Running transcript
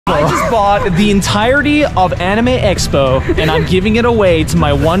I just bought the entirety of Anime Expo, and I'm giving it away to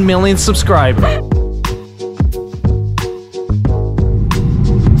my 1 millionth subscriber.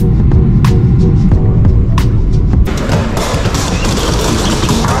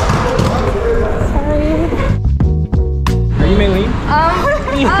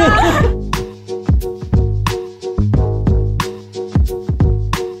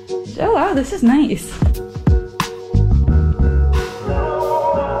 Oh wow, this is nice.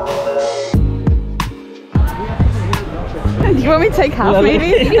 Do you want me to take half, maybe?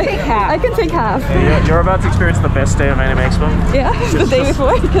 You can take half. I can take half. Yeah, you're about to experience the best day of Anime Expo. Yeah, the day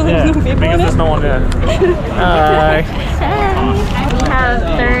before, because there's no people in it. There's no one there. Hi. We have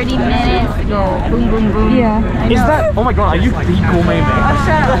 30 minutes to go. Boom, boom, boom. Yeah. Is that? Oh my god, are you the gourmet man? Oh,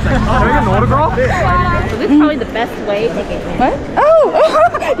 shut up. Can I get an autograph? This is probably the best way to get in. What? Oh!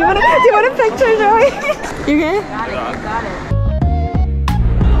 Do you want a picture, Joey? You okay? Got it, you got it.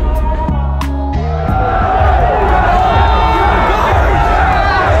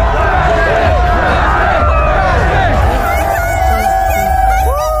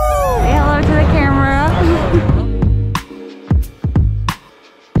 Say hello to the camera.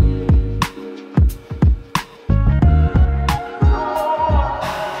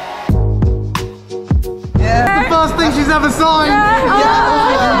 The first thing she's ever signed!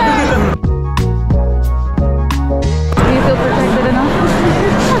 Do you feel protected enough?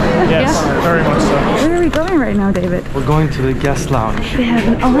 Yes, very much so. Where are we going right now, David? We're going to the guest lounge. We have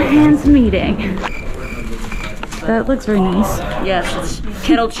an all-hands meeting. That looks very nice. Yes, it's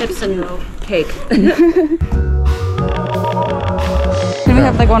kettle chips and cake. Can we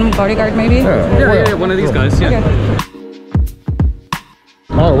have like one bodyguard maybe? Yeah, one of these guys, yeah. Okay.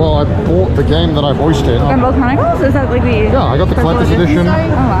 Oh, well, I bought the game that I voiced in. Rainbow Chronicles? Is that like the... Yeah, I got the collector's edition. Oh,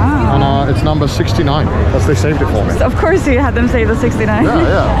 wow. And it's number 69. Plus they saved it for me. So of course you had them say the 69. Yeah,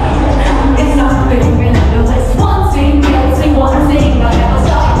 yeah. It's not been it's one thing, one thing, but never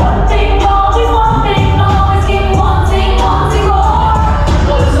stop. One thing, always one thing, always keep wanting more.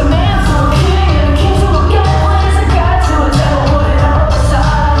 What is a man to a king and a king to a god? What is a god to a devil? Put it out the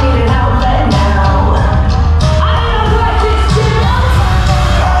side, need an outlet now. I don't like this shit.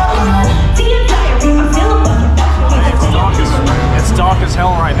 Dear diary, I'm feeling It's dark as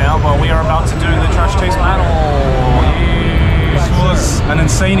hell right now, but we are about to do the Trash Taste panel. This was an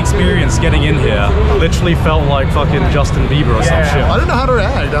insane experience getting in here. Literally felt like fucking Justin Bieber or some shit. I didn't know how to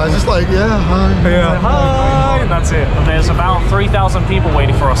react. I was just like, yeah, hi. Yeah. Hi, and that's it. There's about 3,000 people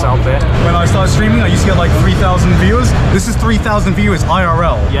waiting for us out there. When I started streaming, I used to get like 3,000 viewers. This is 3,000 viewers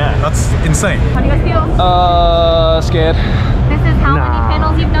IRL. Yeah. That's insane. How do you guys feel? Scared. This is how many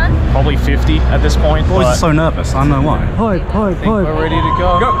panels you've done? Probably 50 at this point. I was so nervous. I don't know why. We're ready to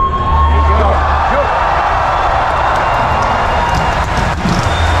go. Go.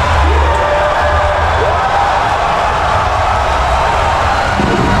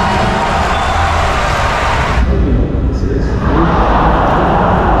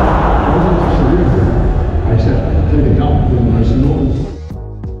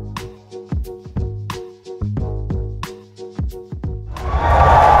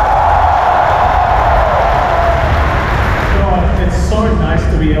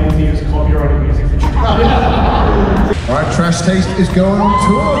 Alright, Trash Taste is going on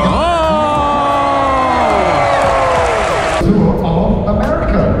tour. Tour of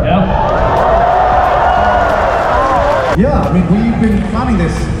America. Yeah, I mean, we've been planning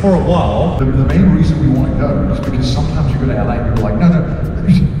this for a while. The main reason we want to go is because sometimes you go to LA and people are like, no,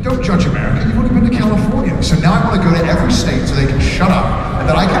 don't judge America, you've only been to California. So now I want to go to every state so they can shut up and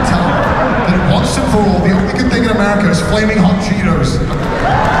that I can tell them that once and for all, the only good thing in America is flaming hot Cheetos. I'm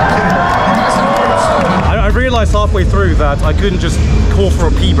kidding. You guys have great stuff. I realized halfway through that I couldn't just call for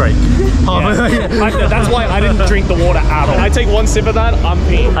a pee break. That's why I didn't drink the water at all. I take one sip of that, I'm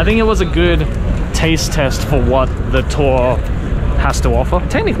peeing. I think it was a good taste test for what the tour has to offer.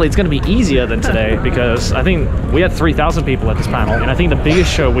 Technically, it's going to be easier than today because I think we had 3,000 people at this panel, and I think the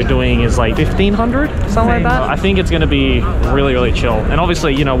biggest show we're doing is like 1,500, something like that. I think it's going to be really, really chill. And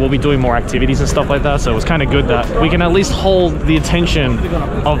obviously, you know, we'll be doing more activities and stuff like that, so it's kind of good that we can at least hold the attention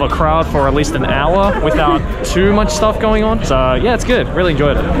of a crowd for at least an hour without too much stuff going on. So yeah, it's good. Really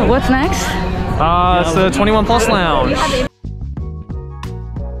enjoyed it. What's next? It's the 21 Plus Lounge.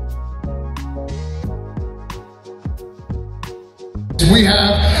 We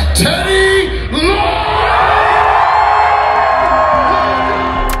have Teddy Long!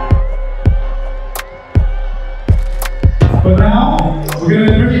 But now, we're going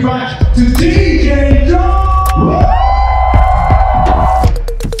to bring you back to DJ John!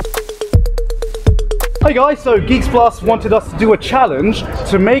 Hi guys! Hi, so GeeXPlus wanted us to do a challenge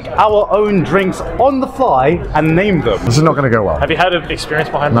to make our own drinks on the fly and name them. This is not going to go well. Have you had an experience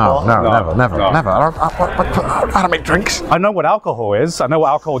behind the bar? Never. I don't make drinks. I know what alcohol is. I know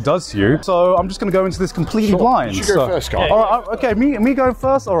what alcohol does to you. So I'm just going to go into this completely blind. You should go first, Scott. All right, okay, me going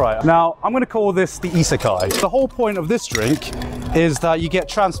first? All right. Now, I'm going to call this the Isekai. The whole point of this drink is that you get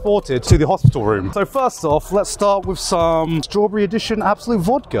transported to the hospital room. So first off, let's start with some Strawberry Edition Absolute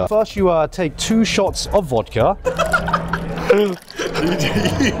Vodka. First, you take 2 shots of vodka.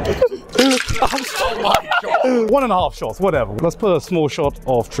 1.5 shots, whatever. Let's put a small shot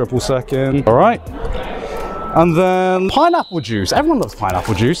of triple sec in. All right. And then pineapple juice. Everyone loves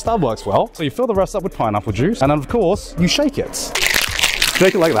pineapple juice. That works well. So you fill the rest up with pineapple juice. And then, of course, you shake it.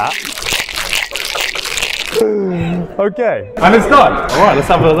 Shake it like that. Okay, and it's done. All right, let's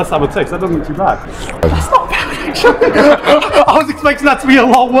have a taste. That doesn't look too bad. That's not bad, actually. I was expecting that to be a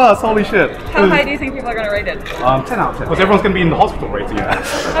lot worse. Holy shit. How high do you think people are going to rate it? 10 out of 10. Because everyone's going to be in the hospital rating it.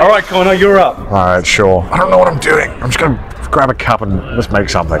 All right, Connor, you're up. All right, sure. I don't know what I'm doing. I'm just going to grab a cup and let's make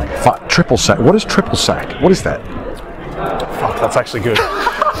something. Triple sec. What is triple sec? What is that? Fuck, that's actually good.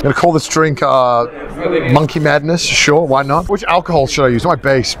 I'm going to call this drink Monkey Madness. Sure, why not? Which alcohol should I use? My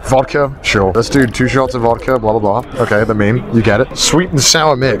base. Vodka? Sure. Let's do 2 shots of vodka, blah, blah, blah. Okay, the meme. You get it. Sweet and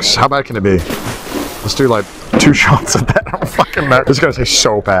sour mix. How bad can it be? Let's do like 2 shots of that. I'm fucking mad. This is going to taste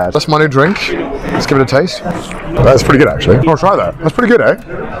so bad. That's my new drink. Let's give it a taste. That's pretty good, actually. Oh, try that. That's pretty good, eh?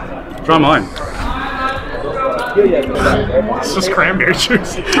 Try mine. It's just cranberry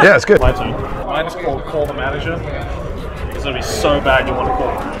juice. Yeah, it's good. My turn. Mine is called Call the Manager. It's going to be so bad you want to call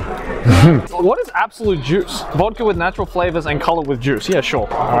him. What is absolute juice? Vodka with natural flavors and color with juice. Yeah, sure.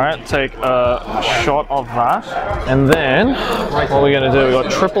 All right, take a shot of that. And then what are we gonna do? We got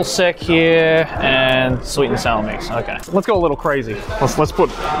triple sec here and sweet and sour mix. Okay, let's go a little crazy. Let's go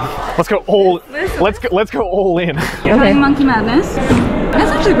all in. Okay. Monkey Madness. That's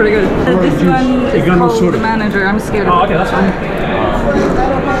actually pretty good. This one is called the Manager. I'm scared of it. Okay, that's fine.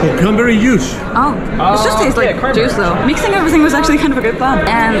 Cranberry juice. Oh, it just tastes like juice though. Mixing everything was actually kind of a good plan.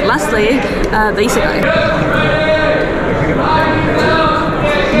 And lastly, the Isekai.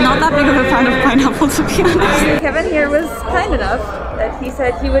 Not that big of a fan of pineapple, to be honest. Kevin here was kind enough that he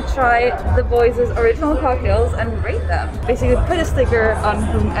said he would try the boys' original cocktails and rate them. Basically put a sticker on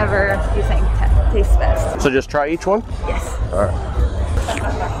whomever you think tastes best. So just try each one? Yes. All right.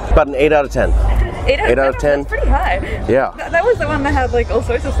 About an 8 out of 10. 8 out of 10? That's pretty high. Yeah. That was the one that had like all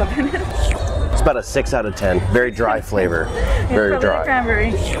sorts of stuff in it. It's about a 6 out of 10. Very dry flavor. Very dry.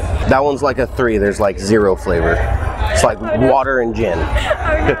 Cranberry. That one's like a 3. There's like 0 flavor. It's like water and gin. Oh no.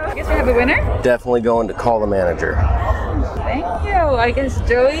 I guess we have a winner? Definitely going to Call the Manager. Thank you. I guess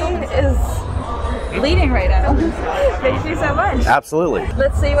Joey is leading right now. Thank you so much. Absolutely.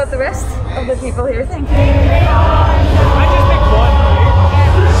 Let's see what the rest of the people here think. I just picked one.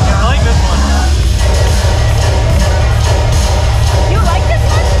 Yeah, I like this one. You like this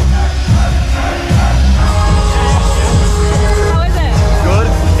one? How is it? Good.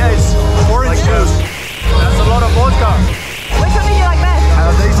 Yes. Orange juice. That's a lot of vodka. Which one do you like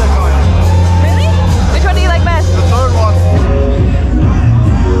best? These are good. Really? Which one do you like best? The third one.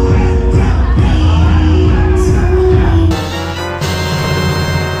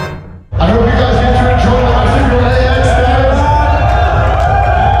 I hope you guys get to enjoy the rest of your AX days.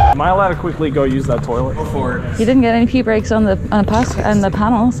 Am I allowed to quickly go use that toilet? Go for it. You didn't get any pee breaks on the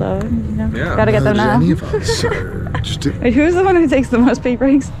panel, so you know, gotta get them now. Any of us, so just do. Wait, who's the one who takes the most pee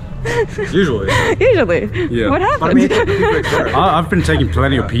breaks? Usually. Usually. Yeah. What happened? I've been taking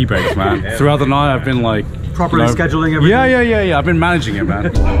plenty of pee breaks, man. Throughout the night, I've been like Properly scheduling everything. Yeah. I've been managing it, man.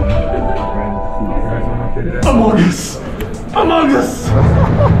 Among Us! Among Us!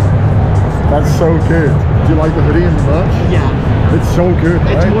 That's so good. Do you like the hoodie and the merch? Yeah. It's so good,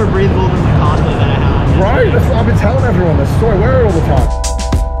 right? It's more breathable than the cosplay that I have. Right? I've been telling everyone this, so I wear it all the time.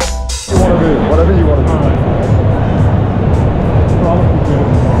 You want to do whatever you want to do.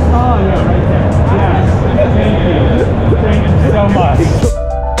 Oh yeah, right there. Yes. Thank you so much.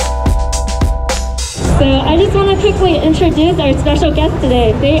 So I just want to quickly introduce our special guests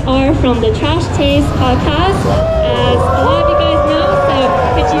today. They are from the Trash Taste podcast, as a lot of you guys know. So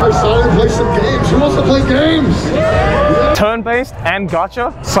could you Excited to play some games. Who wants to play games? Yeah. Turn-based and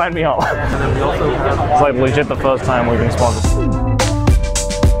gotcha? Sign me up. It's like legit the first time we've been sponsored.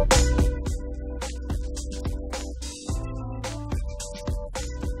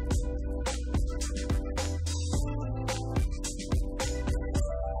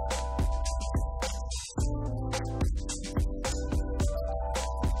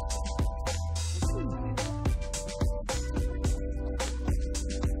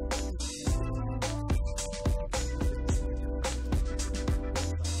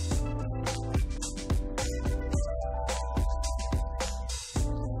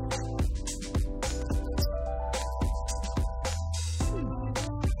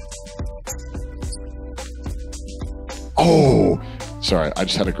 sorry. I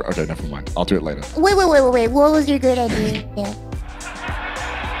just had a... Okay, never mind. I'll do it later. Wait. What was your good idea?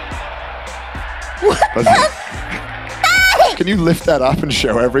 Can you lift that up and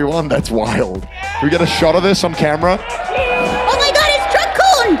show everyone? That's wild. Can we get a shot of this on camera? Oh my god, it's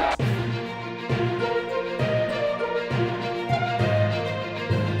Raccoon!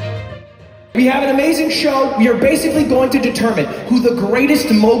 We have an amazing show. We are basically going to determine who the greatest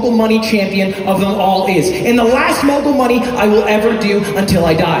mogul money champion of them all is. And the last mogul money I will ever do until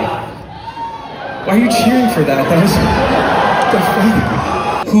I die. Why are you cheering for that? That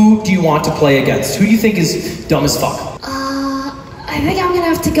was... Who do you want to play against? Who do you think is dumb as fuck? I think I'm gonna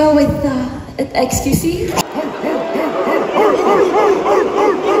have to go with, XQC. Get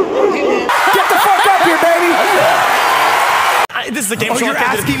the fuck up here, baby! This is a game show. You're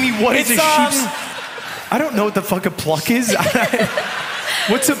asking me what is a shoot? I don't know what the fuck a pluck is.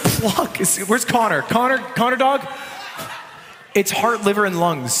 What's a pluck? Where's Connor? Connor dog? It's heart, liver, and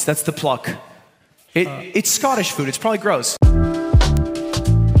lungs. That's the pluck. It's Scottish food. It's probably gross.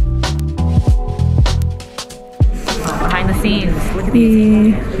 Behind the scenes. Look at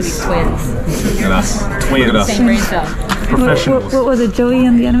these twins. Look at us. Twins. Same brain cell. What was it, Joey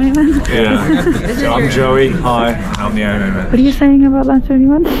and the Anime Man? Yeah. I'm Joey. Hi. I'm the Anime Man. What are you saying about Last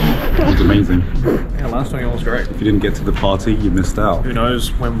 21? It was amazing. Yeah, last 21 was great. If you didn't get to the party, you missed out. Who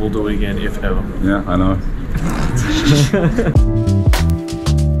knows when we'll do it again, if ever. Yeah, I know.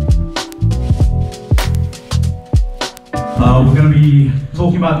 We're going to be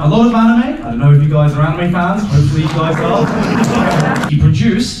talking about a lot of anime. I don't know if you guys are anime fans. Hopefully you guys are. You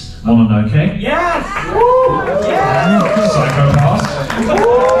produce Mononoke. Yes! Psycho-Pass.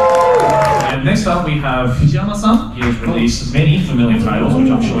 And next up we have Fujiyama-san. He has released many familiar titles, which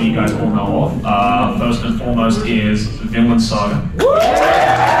I'm sure you guys all know of. First and foremost is Vinland Saga.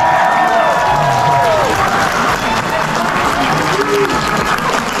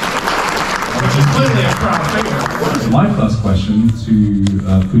 Which is clearly a crowd favorite. My first question to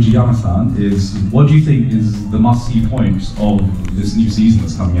Fujiyama-san is, what do you think is the must-see points of this new season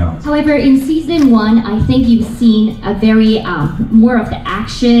that's coming out? However, in season 1, I think you've seen a very more of the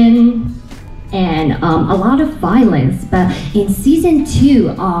action and a lot of violence. But in season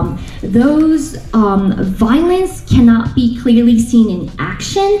 2, those violence cannot be clearly seen in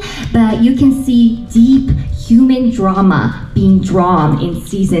action, but you can see deep human drama being drawn in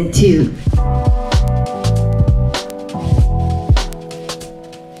season 2.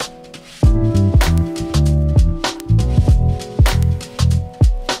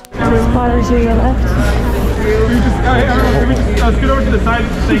 Spoilers to your left. Let's get over to the side.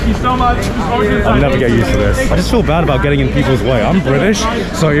 Thank you so much. I'll never get used to this. I just feel bad about getting in people's way. I'm British,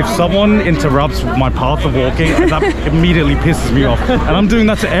 so if someone interrupts my path of walking, that immediately pisses me off. And I'm doing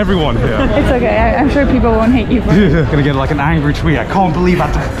that to everyone here. It's okay. I'm sure people won't hate you for it. Gonna get like an angry tweet. I can't believe I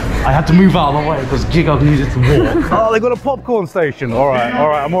had to move out of the way because Giga needed to walk. Oh, they got a popcorn station. All right.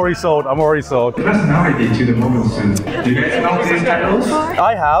 I'm already sold. Personality to the mobile scene. Do you guys know these titles?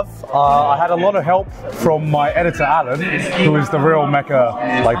 I have. I had a lot of help from my editor Alan, who is the real mecha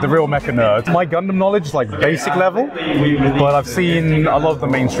nerd. My Gundam knowledge is like basic level, but I've seen a lot of the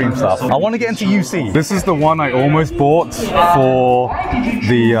mainstream stuff. I want to get into UC. This is the one I almost bought for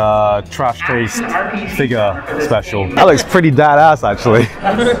the Trash Taste figure special. That looks pretty badass, actually.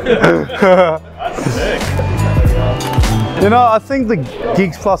 You know, I think the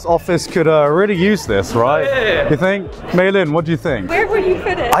GeeXPlus office could really use this, right? Yeah. You think? Maylin, what do you think? Where would you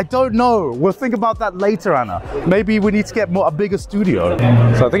fit it? I don't know. We'll think about that later, Anna. Maybe we need to get a bigger studio.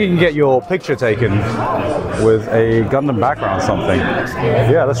 So I think you can get your picture taken with a Gundam background or something.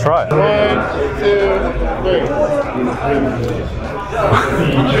 Yeah, let's try it. 1, 2, 3.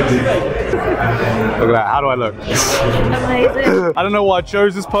 Look at that, how do I look? Amazing. I don't know why I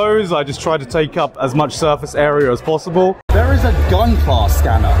chose this pose, I just tried to take up as much surface area as possible. There is a gun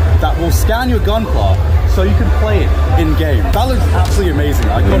scanner that will scan your gun so you can play it in game. That looks absolutely amazing,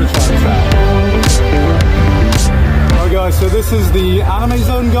 I gotta try this out. Alright guys, so this is the Anime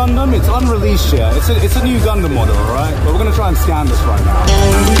Zone Gundam. It's unreleased yet, it's a new Gundam model, alright? But we're gonna try and scan this right now.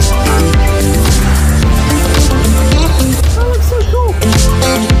 That looks so cool!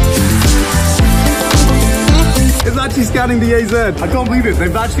 It's actually scanning the AZ. I can't believe it.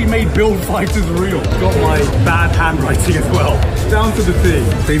 They've actually made build fighters real. Got my bad handwriting as well. Down to the T.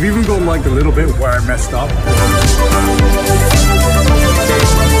 They've even got like a little bit where I messed up.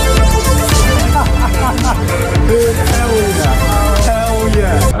 Hell yeah. Hell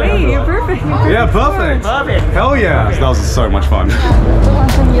yeah. Wait, you're perfect. Yeah, perfect. Love it. Hell yeah. That was so much fun. The one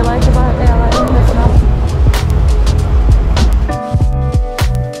thing you like about ALI is not.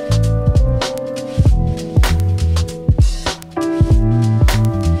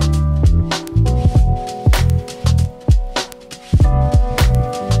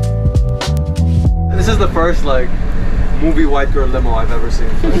 is the first like movie white girl limo I've ever seen.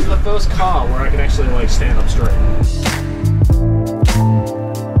 This is the first car where I can actually like stand up straight.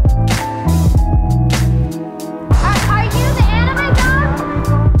 Are you the anime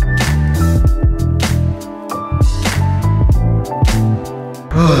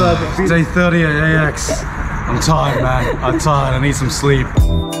Day 30 at AX. I'm tired, man. I'm tired. I need some sleep.